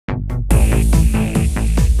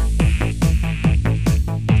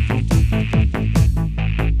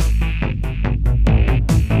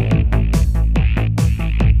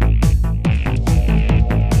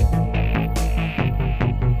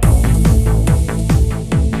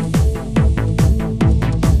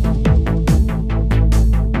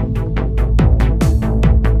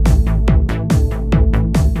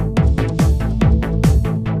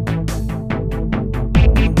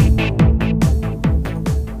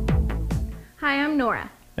Hi, I'm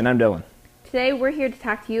Nora. And I'm Dylan. Today we're here to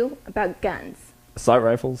talk to you about guns. Assault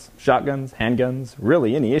rifles, shotguns, handguns,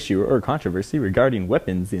 really any issue or controversy regarding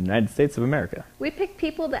weapons in the United States of America. We picked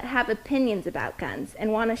people that have opinions about guns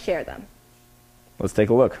and want to share them. Let's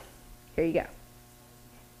take a look. Here you go.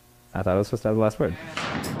 I thought I was supposed to have the last word.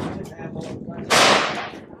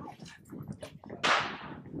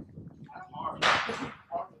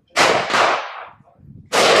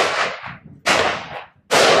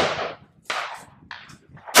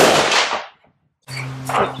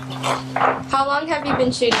 How long have you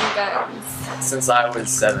been shooting guns? Since I was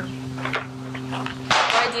 7.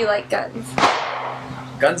 Why do you like guns?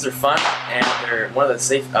 Guns are fun, and they're one of the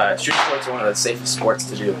safe. Shooting sports are one of the safest sports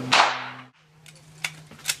to do.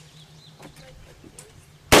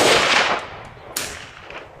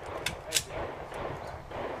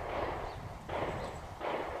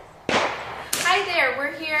 Hi there,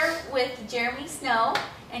 we're here with Jeremy Snow,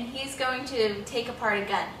 and he's going to take apart a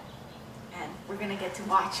gun. And we're going to get to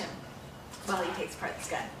watch him while he takes apart this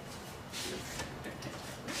gun.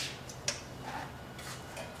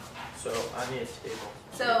 So I need a table.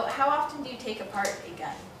 So how often do you take apart a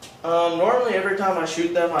gun? Normally every time I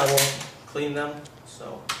shoot them, I will clean them.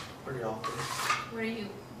 So pretty often. Why are you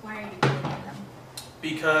cleaning them?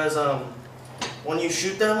 Because when you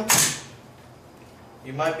shoot them,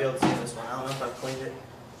 you might be able to see this one. I don't know if I've cleaned it.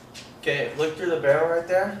 Okay, look through the barrel right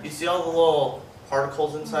there. You see all the little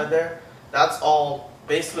particles inside there? That's all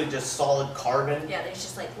basically just solid carbon. Yeah, there's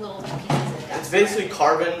just like little pieces of dust. It's basically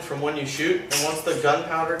carbon from when you shoot, and once the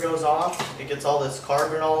gunpowder goes off, it gets all this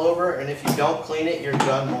carbon all over, and if you don't clean it, your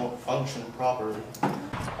gun won't function properly.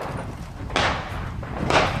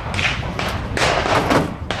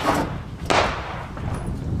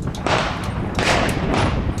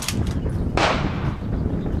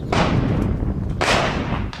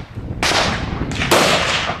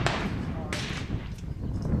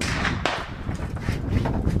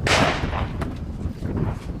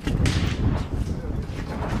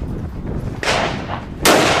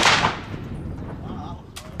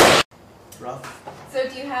 Rough. So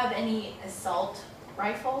do you have any assault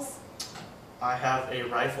rifles? I have a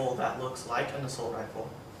rifle that looks like an assault rifle,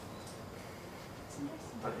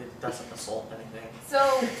 but it doesn't assault anything.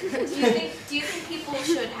 So do you think people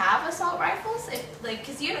should have assault rifles?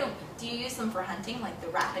 Because do you use them for hunting, like the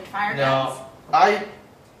rapid fire guns? No,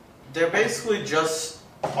 they're basically just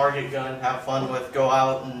target gun, have fun with, go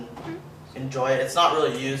out and enjoy it. It's not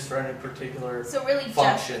really used for any particular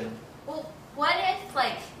function. Well, what if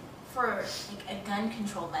for a gun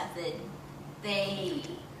control method, they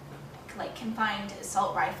confined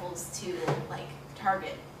assault rifles to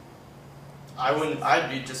target? I'd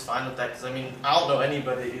be just fine with that, because I mean, I don't know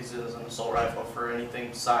anybody that uses an assault rifle for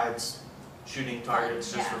anything besides shooting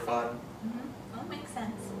targets just for fun. Mm-hmm. That makes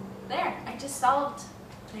sense. There, I just solved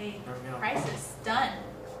the crisis. Done.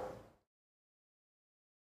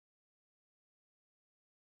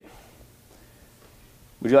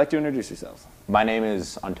 Would you like to introduce yourselves? My name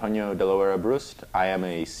is Antonio De La Vera Brust. I am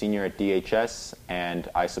a senior at DHS, and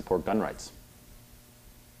I support gun rights.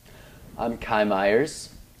 I'm Kai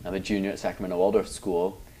Myers. I'm a junior at Sacramento Waldorf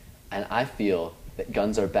School, and I feel that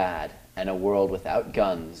guns are bad, and a world without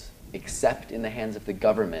guns, except in the hands of the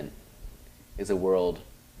government, is a world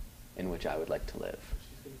in which I would like to live.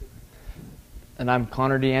 And I'm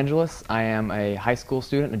Connor DeAngelis. I am a high school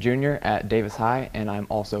student, a junior at Davis High, and I'm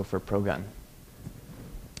also for pro-gun.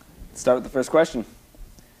 Let's start with the first question.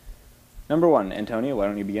 Number 1, Antonio, why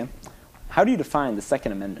don't you begin? How do you define the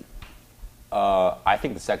Second Amendment? I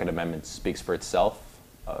think the Second Amendment speaks for itself.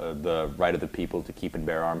 The right of the people to keep and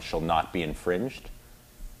bear arms shall not be infringed.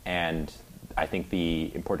 And I think the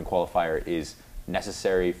important qualifier is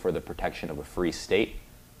necessary for the protection of a free state.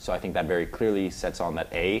 So I think that very clearly sets on that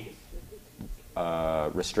A,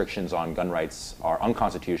 restrictions on gun rights are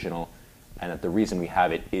unconstitutional, and that the reason we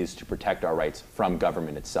have it is to protect our rights from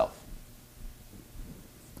government itself.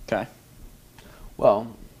 Okay. Well,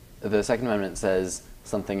 the Second Amendment says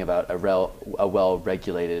something about a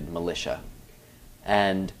well-regulated militia.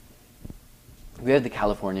 And we have the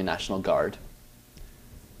California National Guard,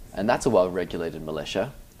 and that's a well-regulated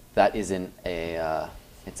militia. That isn't a,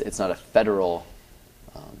 it's not a federal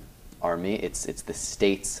army, it's the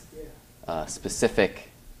state's specific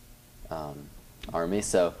army.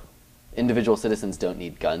 So individual citizens don't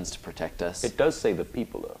need guns to protect us. It does say the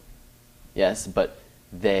people, though. Yes, but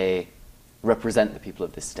they represent the people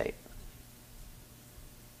of this state.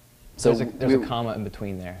 So there's a comma in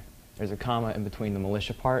between there. There's a comma in between the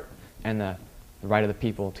militia part and the right of the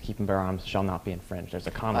people to keep and bear arms shall not be infringed. There's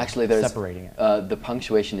a comma separating it. The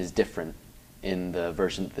punctuation is different in the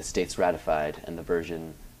version that the states ratified and the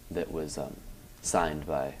version that was signed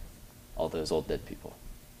by all those old dead people.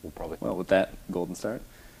 We'll probably. Well, with that golden start,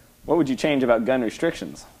 what would you change about gun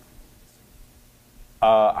restrictions?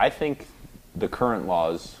 I think the current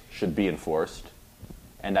laws should be enforced,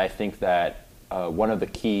 and I think that one of the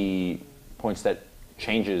key points that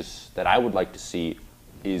changes that I would like to see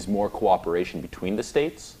is more cooperation between the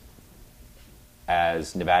states.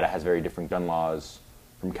 As Nevada has very different gun laws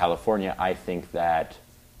from California, I think that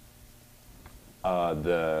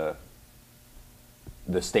the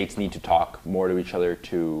states need to talk more to each other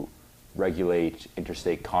to regulate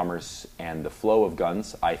interstate commerce and the flow of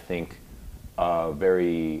guns. I think a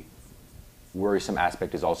very worrisome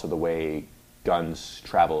aspect is also the way guns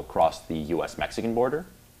travel across the U.S.-Mexican border.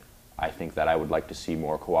 I think that I would like to see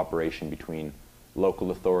more cooperation between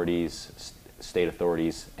local authorities, state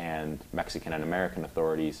authorities, and Mexican and American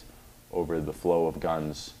authorities over the flow of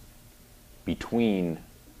guns between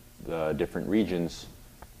the different regions.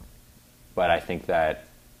 But I think that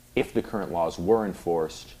if the current laws were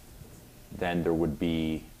enforced, then there would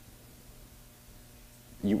be,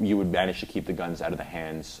 you would manage to keep the guns out of the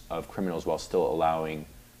hands of criminals while still allowing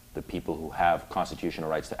the people who have constitutional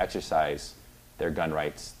rights to exercise their gun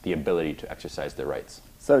rights, the ability to exercise their rights.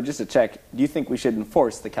 So just to check, do you think we should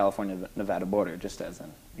enforce the California-Nevada border, just as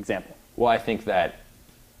an example? Well, I think that,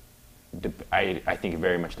 I think it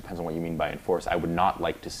very much depends on what you mean by enforce. I would not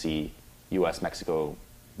like to see U.S.-Mexico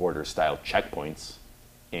border-style checkpoints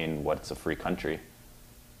in what's a free country.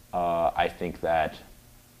 I think that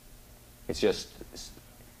it's just,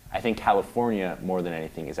 I think California, more than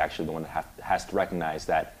anything, is actually the one that has to recognize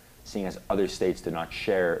that, seeing as other states do not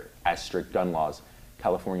share as strict gun laws,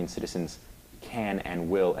 Californian citizens can and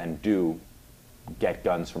will and do get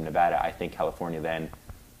guns from Nevada. I think California then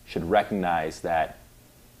should recognize that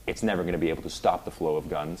it's never going to be able to stop the flow of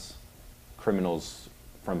guns. Criminals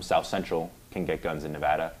from South Central can get guns in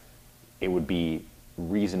Nevada. It would be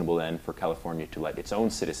reasonable then for California to let its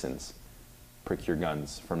own citizens procure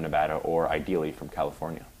guns from Nevada, or ideally from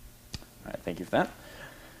California. All right, thank you for that.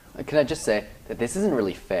 Can I just say that this isn't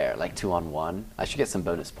really fair, like 2-on-1? I should get some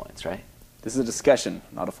bonus points, right? This is a discussion,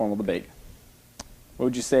 not a formal debate. What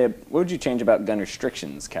would you say? What would you change about gun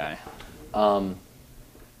restrictions, Kai?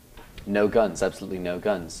 No guns, absolutely no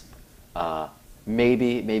guns.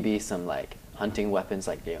 Maybe some like hunting weapons,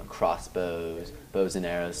 like crossbows, bows and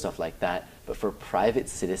arrows, stuff like that. But for private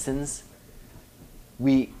citizens,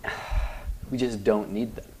 we just don't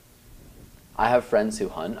need them. I have friends who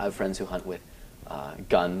hunt. I have friends who hunt with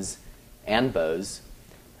guns and bows,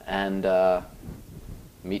 and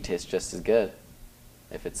meat tastes just as good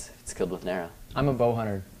if it's killed with an arrow. I'm a bow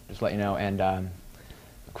hunter, just to let you know, and a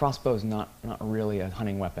crossbow is not really a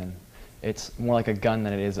hunting weapon. It's more like a gun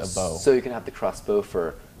than it is a bow. So you can have the crossbow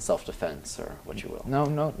for self-defense or what you will. No,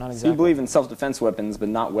 not exactly. So you believe in self-defense weapons, but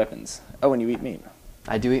not weapons. Oh, and you eat meat.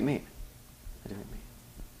 I do eat meat.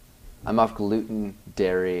 I'm off gluten,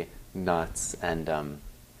 dairy, nuts, and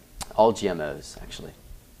all GMOs, actually.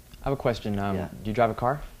 I have a question. Yeah. Do you drive a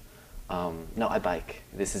car? No, I bike.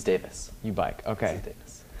 This is Davis. You bike, okay. This is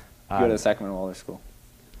Davis. You go to the Sacramento Waller School.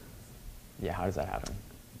 Yeah, how does that happen?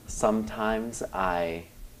 Sometimes I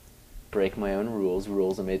break my own rules.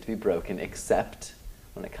 Rules are made to be broken, except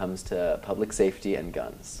when it comes to public safety and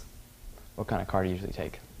guns. What kind of car do you usually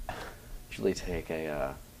take? Usually take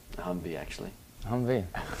a Humvee, actually. A Humvee.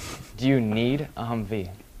 Do you need a Humvee?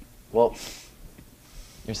 Well,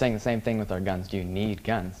 you're saying the same thing with our guns. Do you need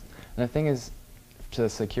guns? And the thing is, to the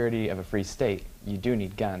security of a free state, you do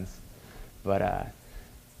need guns, but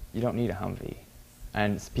you don't need a Humvee.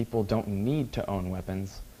 And people don't need to own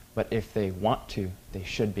weapons, but if they want to, they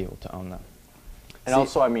should be able to own them. And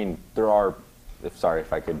also, I mean, there are, sorry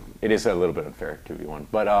if I could, it is a little bit unfair, 2v1,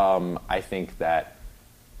 but I think that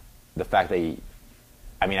the fact that,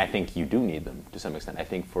 I think you do need them to some extent. I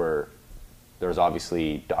think there's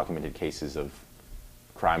obviously documented cases of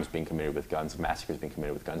crimes being committed with guns, of massacres being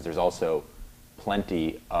committed with guns. There's also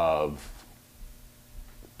plenty of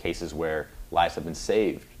cases where lives have been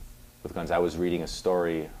saved with guns. I was reading a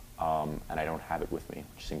story, and I don't have it with me,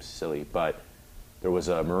 which seems silly, but there was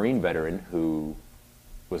a Marine veteran who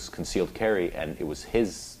was concealed carry, and it was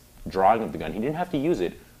his drawing of the gun. He didn't have to use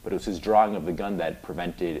it, but it was his drawing of the gun that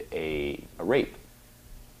prevented a rape,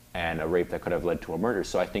 and a rape that could have led to a murder.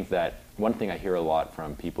 So I think that one thing I hear a lot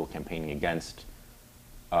from people campaigning against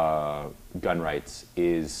gun rights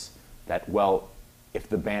is that, well, if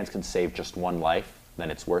the bans can save just one life, then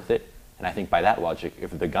it's worth it. And I think by that logic,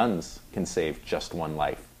 if the guns can save just one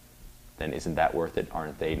life, then isn't that worth it?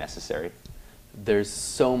 Aren't they necessary? There's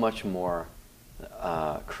so much more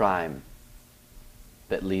crime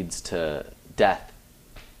that leads to death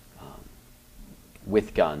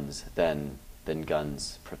with guns than than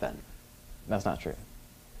guns prevent. That's not true.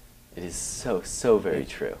 It is so very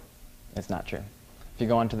true. It's not true. If you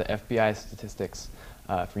go onto the FBI statistics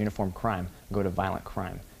for uniform crime, go to violent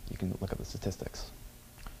crime, you can look up the statistics.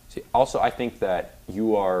 See, also, I think that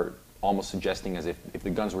you are almost suggesting as if the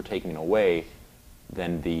guns were taken away,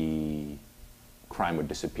 then the crime would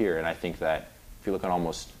disappear. And I think that if you look at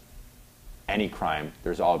almost any crime,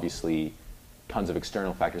 there's obviously tons of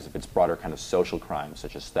external factors. If it's broader kind of social crimes,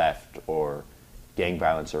 such as theft or gang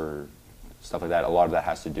violence or stuff like that, a lot of that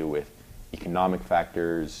has to do with economic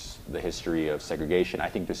factors, the history of segregation. I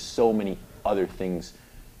think there's so many other things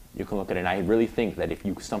you can look at. And I really think that if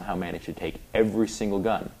you somehow manage to take every single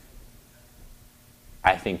gun,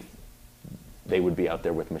 I think they would be out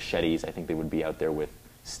there with machetes. I think they would be out there with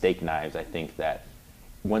steak knives. I think that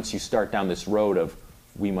once you start down this road of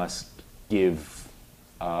we must give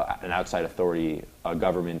an outside authority, a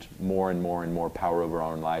government, more and more power over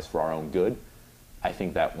our own lives for our own good, I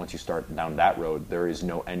think that once you start down that road, there is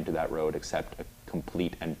no end to that road except a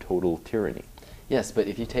complete and total tyranny. Yes, but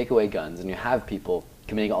if you take away guns and you have people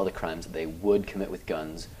committing all the crimes that they would commit with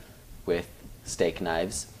guns, with steak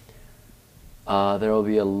knives, there will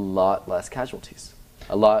be a lot less casualties.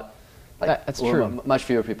 A lot, That's true. Much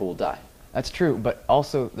fewer people will die. That's true, but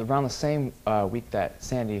also around the same week that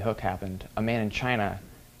Sandy Hook happened, a man in China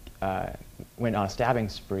went on a stabbing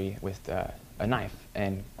spree with a knife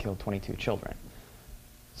and killed 22 children.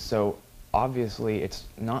 So obviously it's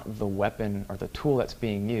not the weapon or the tool that's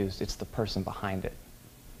being used, it's the person behind it.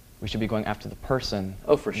 We should be going after the person.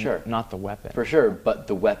 Oh, for sure. Not the weapon. For sure, but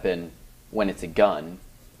the weapon, when it's a gun...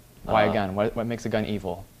 Why a gun? What makes a gun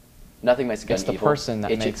evil? Nothing makes a gun evil. It's the person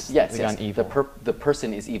that makes the gun evil. The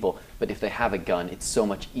person is evil, but if they have a gun, it's so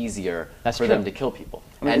much easier for them to kill people.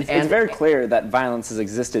 I mean, it's very clear that violence has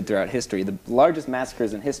existed throughout history. The largest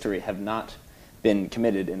massacres in history have not been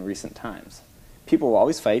committed in recent times. People will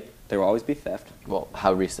always fight. There will always be theft. Well,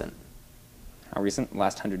 how recent? How recent?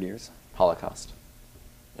 Last 100 years. Holocaust.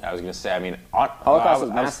 Yeah, I was going to say, I mean... Holocaust was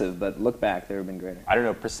massive, but look back, there have been greater. I don't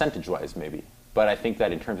know, percentage-wise maybe. But I think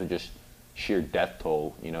that in terms of just sheer death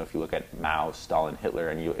toll, you know, if you look at Mao, Stalin, Hitler,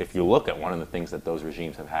 and if you look at one of the things that those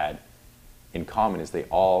regimes have had in common is they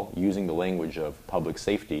all, using the language of public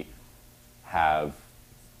safety, have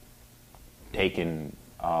taken...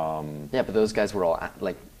 yeah, but those guys were all,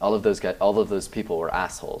 all of those people were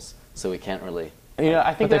assholes, so we can't really... You know,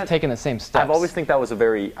 I think but they've taken the same steps. I always thought that was a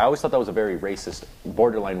very racist,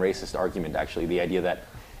 borderline racist argument, actually. The idea that,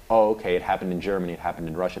 oh, okay, it happened in Germany, it happened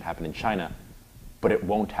in Russia, it happened in China, but it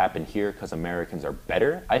won't happen here because Americans are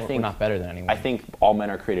better. We're not better than anyone. I think all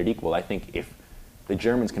men are created equal. I think if the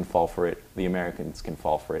Germans can fall for it, the Americans can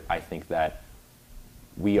fall for it. I think that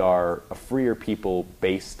we are a freer people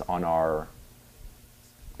based on our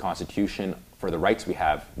Constitution for the rights we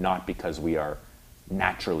have, not because we are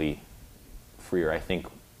naturally freer. I think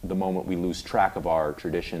the moment we lose track of our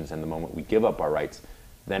traditions and the moment we give up our rights,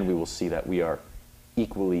 then we will see that we are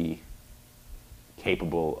equally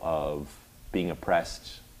capable of being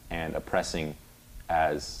oppressed and oppressing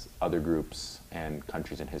as other groups and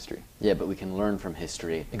countries in history. Yeah, but we can learn from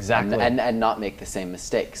history. Exactly. And not make the same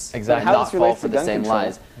mistakes. Exactly. And not fall for the same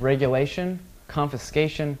lies. Regulation,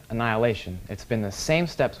 confiscation, annihilation. It's been the same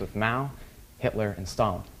steps with Mao, Hitler, and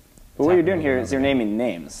Stalin. But what you're doing here is you're naming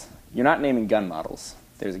names. You're not naming gun models.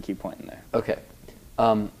 There's a key point in there. Okay.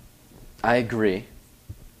 I agree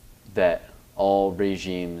that all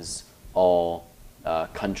regimes, all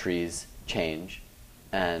countries change,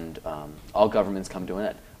 and all governments come to an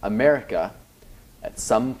end. America, at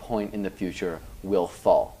some point in the future, will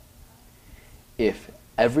fall. If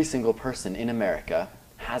every single person in America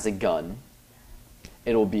has a gun,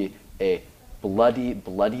 it will be a bloody,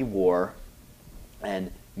 bloody war, and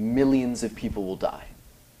millions of people will die.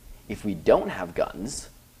 If we don't have guns,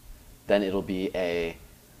 then it'll be a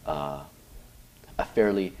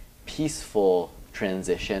fairly peaceful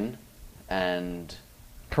transition, and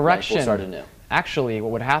correction. We'll start anew. Actually,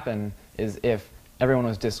 what would happen is if everyone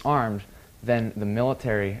was disarmed, then the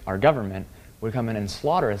military, our government, would come in and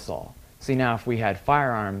slaughter us all. See, now if we had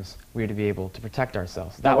firearms, we would be able to protect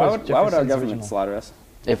ourselves. Why would our government slaughter us?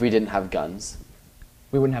 If we didn't have guns.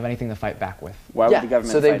 We wouldn't have anything to fight back with. Why would the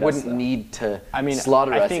government so they fight wouldn't us, need to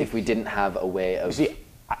slaughter us if we didn't have a way of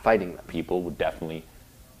fighting them. People would definitely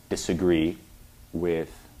disagree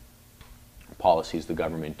with policies the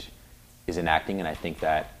government is enacting, and I think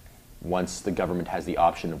that once the government has the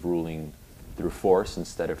option of ruling through force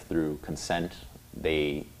instead of through consent,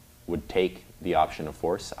 they would take the option of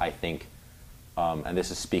force. I think, and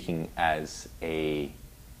this is speaking as a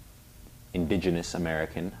indigenous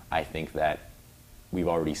American, I think that we've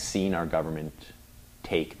already seen our government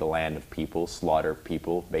take the land of people, slaughter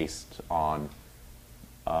people based on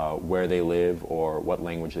where they live or what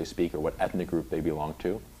language they speak or what ethnic group they belong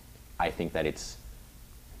to. I think that it's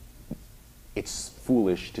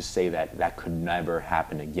foolish to say that that could never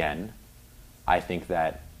happen again. I think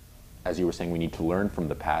that, as you were saying, we need to learn from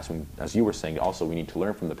the past. As you were saying, also, we need to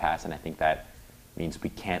learn from the past, and I think that means we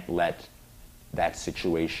can't let that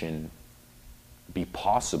situation be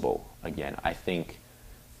possible again. I think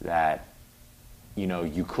that,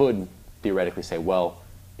 you could theoretically say, well,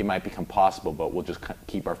 it might become possible, but we'll just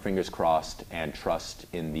keep our fingers crossed and trust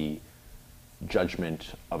in the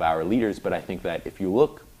judgment of our leaders. But I think that if you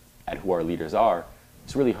look at who our leaders are,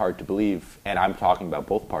 it's really hard to believe, and I'm talking about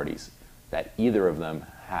both parties, that either of them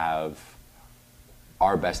have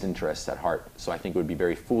our best interests at heart. So I think it would be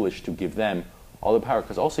very foolish to give them all the power,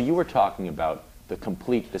 because also you were talking about the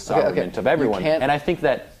complete disarmament of everyone, and I think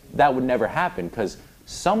that that would never happen, because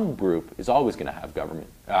some group is always going to have government,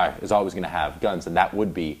 is always going to have guns, and that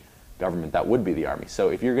would be government, that would be the army. So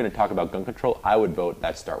if you're going to talk about gun control, I would vote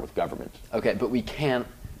that start with government. Okay, but we can't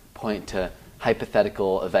point to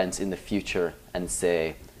hypothetical events in the future and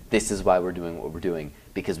say, this is why we're doing what we're doing,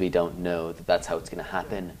 because we don't know that that's how it's going to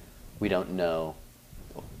happen. We don't know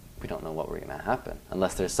what we're going to happen,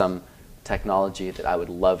 unless there's some technology that I would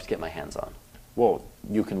love to get my hands on. Well,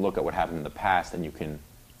 you can look at what happened in the past, and you can...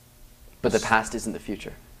 But the past isn't the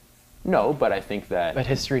future. No, but I think that... But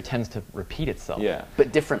history tends to repeat itself. Yeah.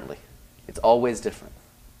 But differently. It's always different.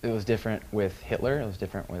 It was different with Hitler, it was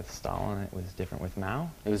different with Stalin, it was different with Mao.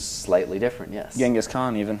 It was slightly different, yes. Genghis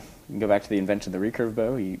Khan, even. You can go back to the invention of the recurve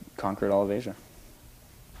bow. He conquered all of Asia.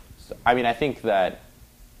 So, I think that...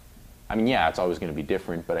 yeah, it's always going to be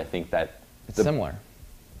different, but I think that... It's similar.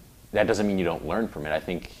 That doesn't mean you don't learn from it. I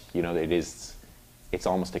think, it's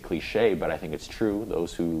almost a cliche, but I think it's true.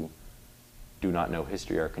 Those who do not know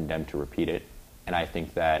history are condemned to repeat it. And I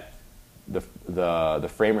think that the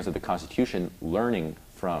framers of the Constitution, learning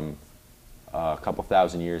from a couple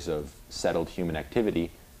thousand years of settled human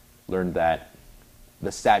activity, learned that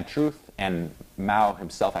the sad truth, and Mao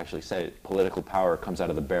himself actually said it, political power comes out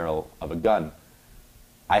of the barrel of a gun.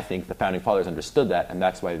 I think the Founding Fathers understood that, and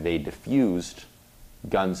that's why they diffused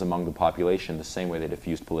guns among the population the same way they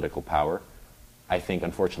diffused political power. I think,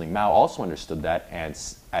 unfortunately, Mao also understood that, and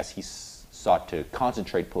as he sought to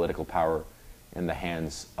concentrate political power in the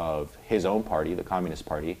hands of his own party, the Communist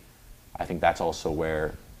Party, I think that's also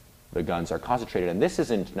where the guns are concentrated. And this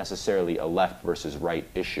isn't necessarily a left versus right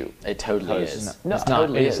issue. It totally is. No, it's it not.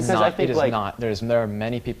 totally is. Because I think, it is not. There are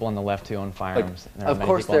many people on the left who own firearms. Of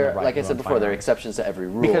course, like I said before, there are exceptions to every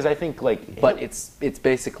rule. Because I think, but it's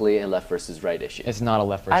basically a left versus right issue. It's not a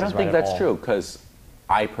left versus right. I don't think that's true, because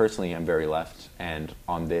I personally am very left, and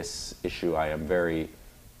on this issue I am very,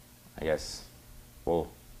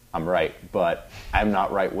 I'm right, but I'm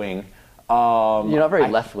not right wing. You're not very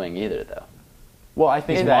left wing either, though. Well, I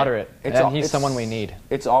think he's that moderate, and he's someone we need.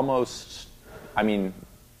 It's almost, not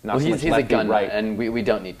so much he's a gun nut, and we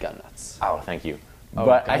don't need gun nuts. Oh, thank you. Oh,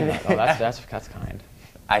 but that's kind.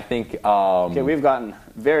 I think. Okay, we've gotten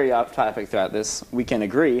very off topic throughout this. We can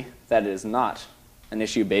agree that it is not an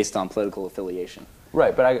issue based on political affiliation.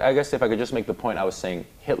 Right, but I guess if I could just make the point, I was saying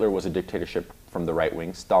Hitler was a dictatorship from the right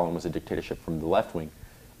wing, Stalin was a dictatorship from the left wing,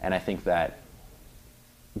 and I think that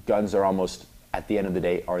guns are almost, at the end of the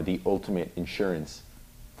day, are the ultimate insurance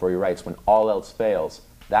for your rights. When all else fails,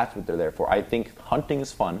 that's what they're there for. I think hunting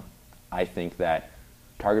is fun. I think that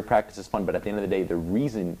target practice is fun, but at the end of the day, the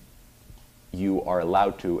reason you are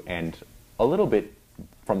allowed to, and a little bit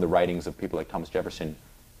from the writings of people like Thomas Jefferson,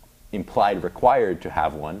 implied required to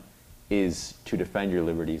have one, is to defend your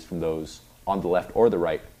liberties from those on the left or the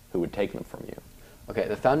right who would take them from you. Okay,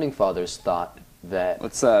 the Founding Fathers thought that...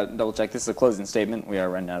 Let's double check. This is a closing statement. We are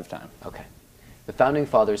running out of time. Okay. The Founding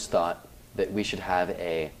Fathers thought that we should have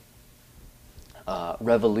a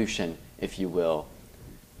revolution, if you will,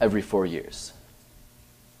 every 4 years.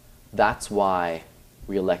 That's why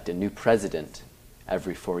we elect a new president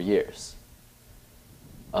every 4 years.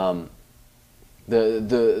 The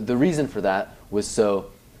reason for that was so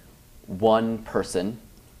one person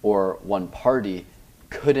or one party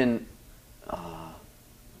couldn't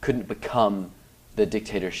become the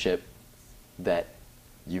dictatorship that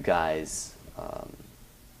you guys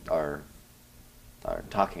are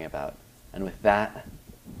talking about. And with that,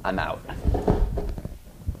 I'm out.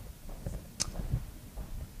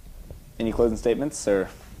 Any closing statements, or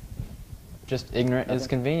just ignorant is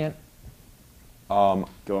convenient? Go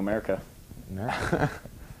America. America.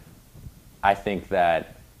 I think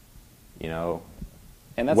that, and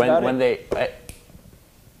that's when they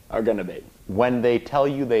our gun debate. When they tell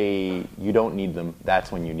you you don't need them,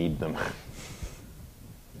 that's when you need them.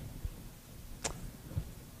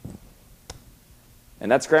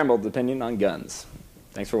 And that's Scrambled's opinion on guns.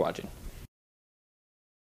 Thanks for watching.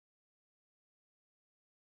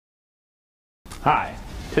 Hi.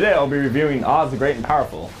 Today I'll be reviewing Oz the Great and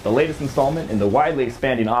Powerful, the latest installment in the widely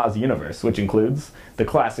expanding Oz universe, which includes the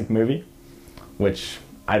classic movie, which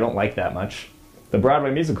I don't like that much, the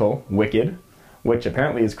Broadway musical, Wicked, which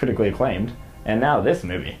apparently is critically acclaimed, and now this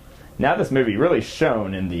movie. Now this movie really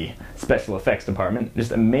shone in the special effects department.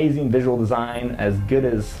 Just amazing visual design, as good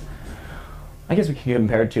as, I guess we can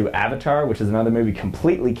compare it to Avatar, which is another movie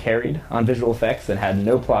completely carried on visual effects and had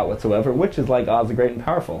no plot whatsoever, which is like Oz the Great and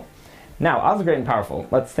Powerful. Now, Oz the Great and Powerful,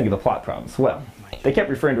 let's think of the plot problems. Well, they kept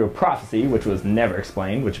referring to a prophecy, which was never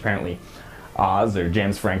explained, which apparently Oz, or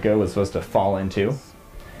James Franco, was supposed to fall into.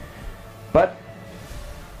 But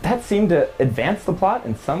that seemed to advance the plot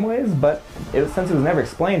in some ways, but since it was never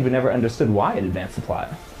explained, we never understood why it advanced the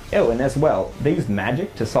plot. Oh, and as well, they used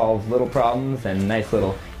magic to solve little problems and nice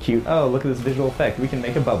little cute, oh, look at this visual effect, we can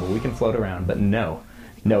make a bubble, we can float around, but no.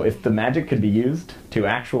 No, if the magic could be used to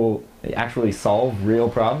actually solve real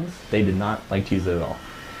problems, they did not like to use it at all.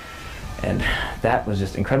 And that was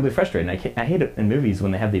just incredibly frustrating. I hate it in movies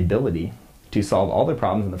when they have the ability to solve all their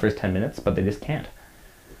problems in the first 10 minutes, but they just can't.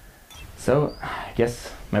 So, I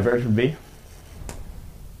guess my verdict would be,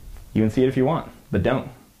 you can see it if you want, but don't,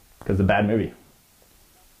 because it's a bad movie.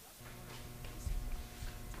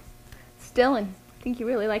 Dylan, I think you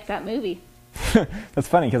really liked that movie. That's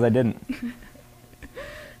funny, because I didn't.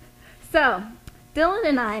 So, Dylan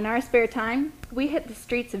and I, in our spare time, we hit the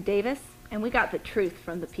streets of Davis, and we got the truth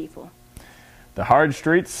from the people. The hard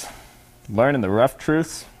streets, learning the rough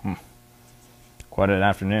truths. Quite an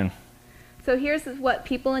afternoon. So here's what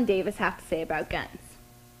people in Davis have to say about guns.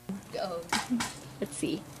 Let's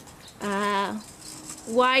see.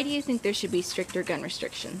 Why do you think there should be stricter gun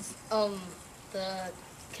restrictions? The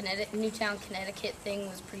Newtown, Connecticut thing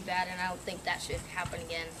was pretty bad, and I don't think that should happen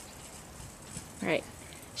again. Right.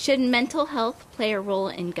 Should mental health play a role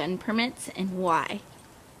in gun permits, and why?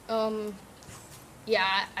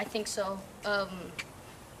 Yeah, I think so. I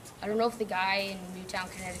don't know if the guy in Newtown,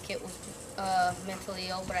 Connecticut was mentally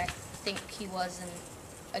ill, but I think he was, and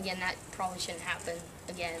again, that probably shouldn't happen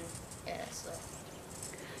again. Yeah, so.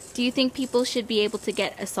 Do you think people should be able to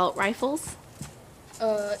get assault rifles?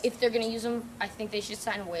 If they're going to use them, I think they should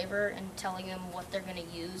sign a waiver and telling them what they're going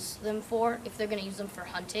to use them for. If they're going to use them for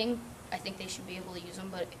hunting, I think they should be able to use them,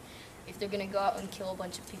 but if they're going to go out and kill a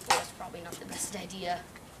bunch of people, that's probably not the best idea.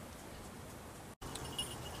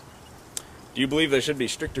 Do you believe there should be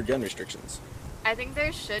stricter gun restrictions? I think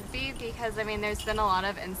there should be, because I mean there's been a lot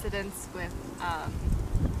of incidents with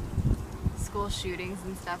school shootings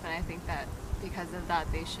and stuff, and I think that because of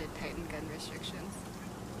that they should tighten gun restrictions.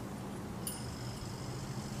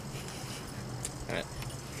 Alright.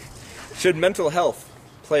 Should mental health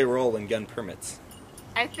play a role in gun permits?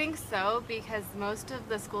 I think so, because most of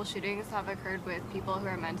the school shootings have occurred with people who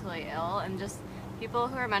are mentally ill, and just people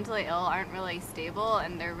who are mentally ill aren't really stable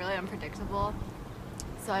and they're really unpredictable.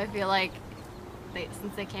 So I feel like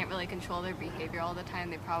since they can't really control their behavior all the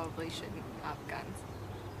time, they probably shouldn't have guns.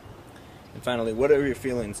 And finally, what are your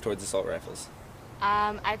feelings towards assault rifles?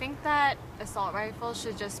 I think that assault rifles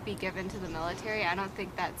should just be given to the military. I don't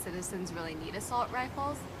think that citizens really need assault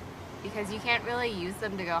rifles, because you can't really use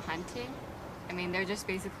them to go hunting. I mean, they're just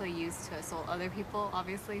basically used to assault other people,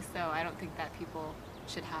 obviously, so I don't think that people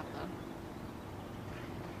should have them.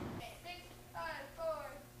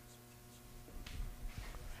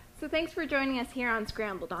 So thanks for joining us here on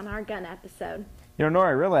Scrambled on our gun episode. You know, Nora,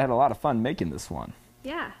 I really had a lot of fun making this one.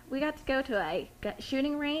 Yeah, we got to go to a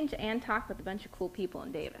shooting range and talk with a bunch of cool people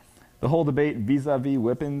in Davis. The whole debate vis-a-vis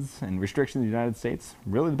weapons and restrictions in the United States,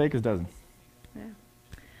 really the baker's dozen. Yeah.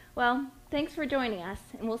 Well, thanks for joining us,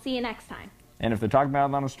 and we'll see you next time. And if they're talking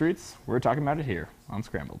about it on the streets, we're talking about it here on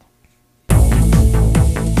Scrambled.